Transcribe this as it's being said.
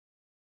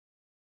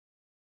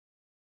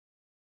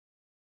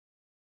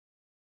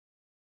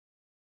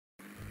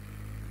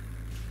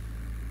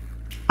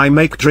I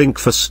make drink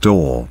for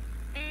store.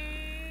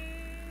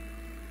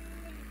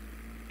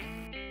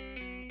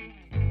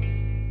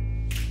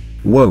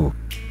 Whoa.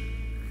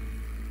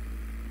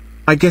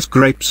 I get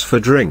grapes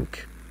for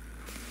drink.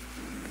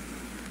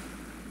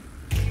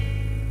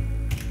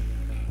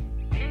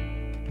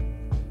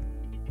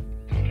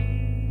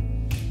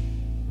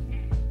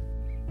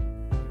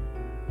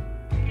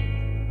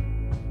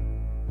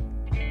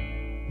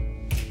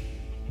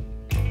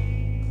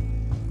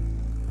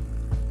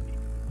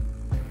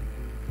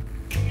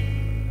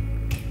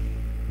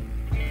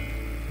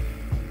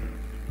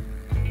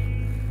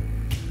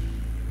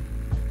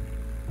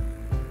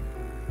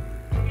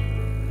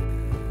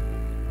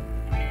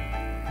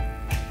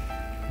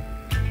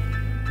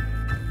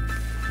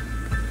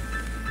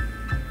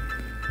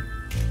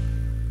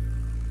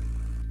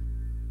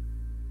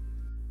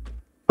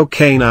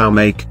 Okay, now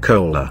make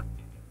cola.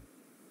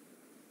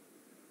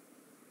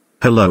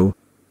 Hello?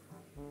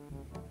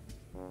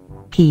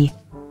 P.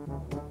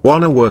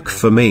 Wanna work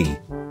for me?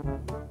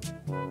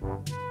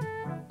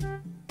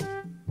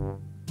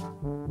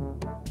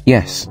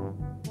 Yes.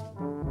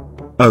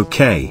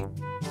 Okay.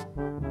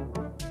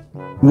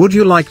 Would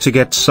you like to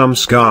get some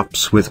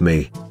scarps with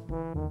me?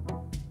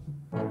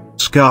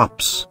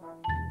 Scarps.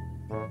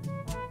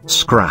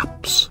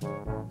 Scraps.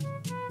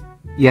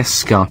 Yes,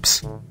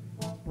 Scarps.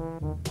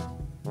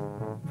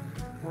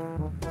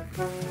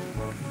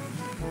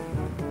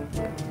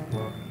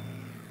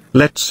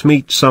 Let's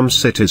meet some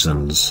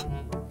citizens.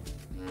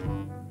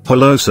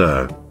 Hello,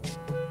 sir.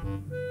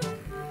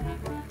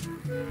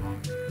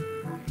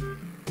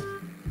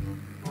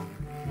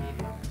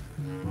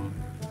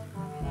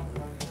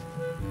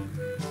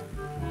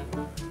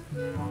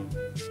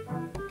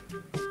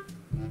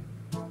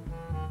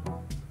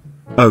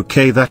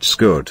 Okay, that's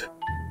good.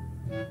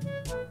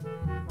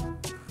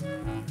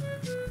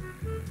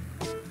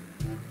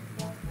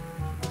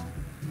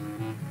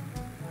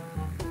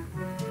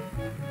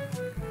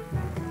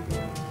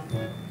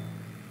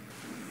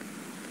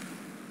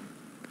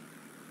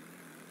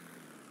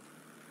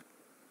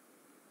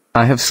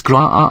 I have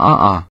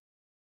scra.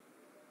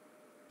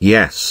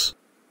 Yes.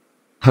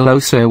 Hello,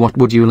 sir, what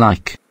would you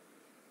like?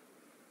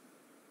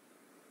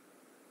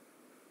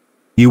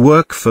 You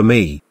work for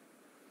me.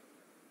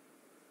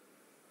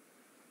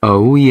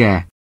 Oh,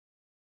 yeah.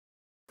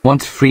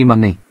 Want free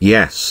money?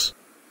 Yes.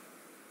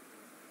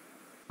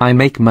 I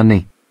make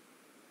money.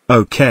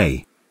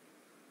 Okay.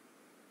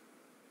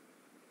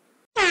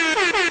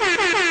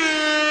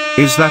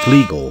 Is that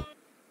legal?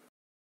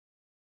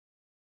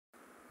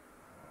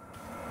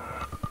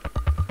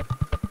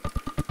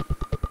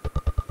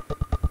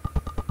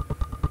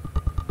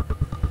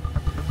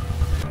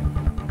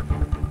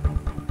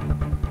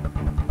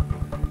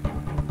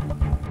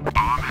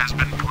 Bomb has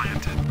been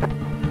planted.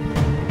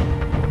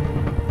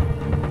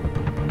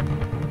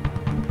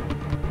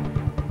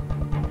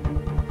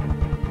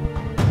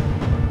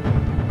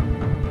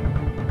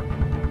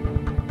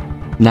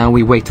 Now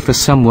we wait for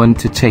someone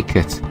to take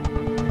it.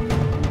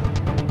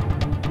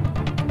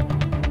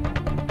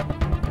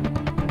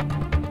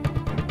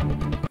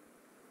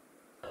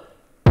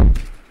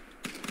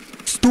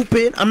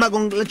 Stupid, I'm not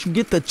gonna let you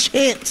get the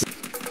chance.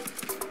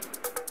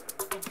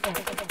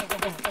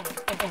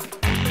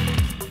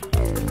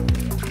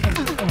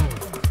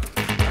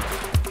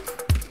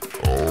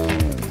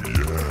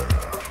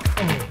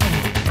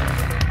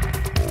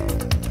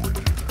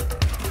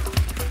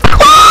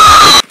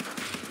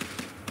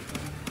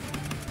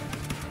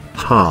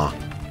 Ha.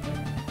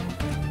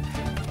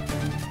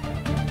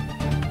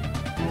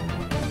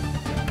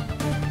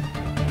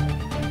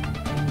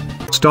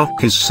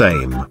 Stock is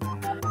same.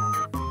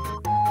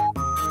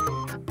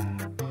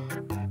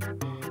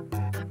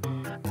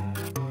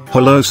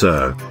 Hello,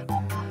 sir.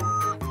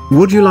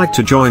 Would you like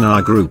to join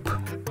our group?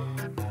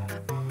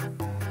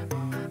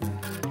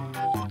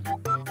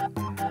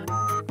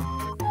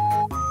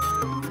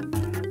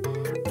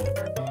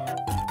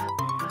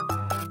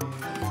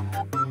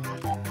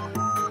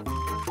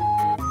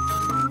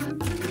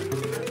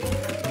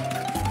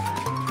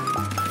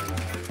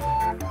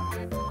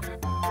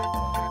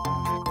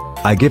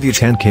 I give you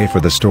 10K for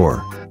the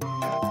store.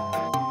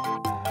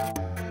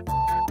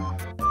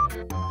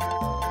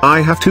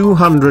 I have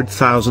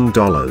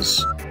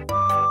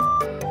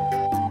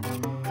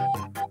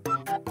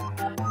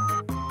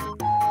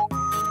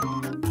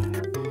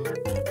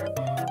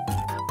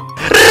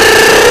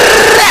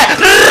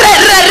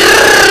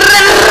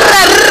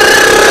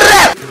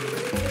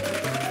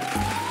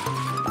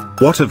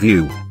What have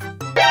you?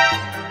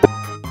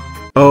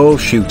 Oh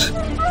shoot.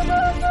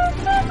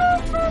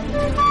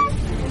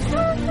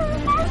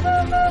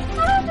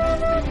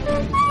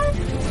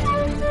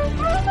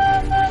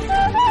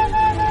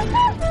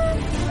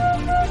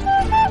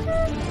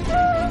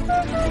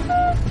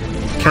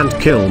 Can't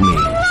kill me.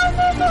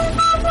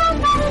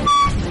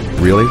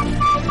 Really?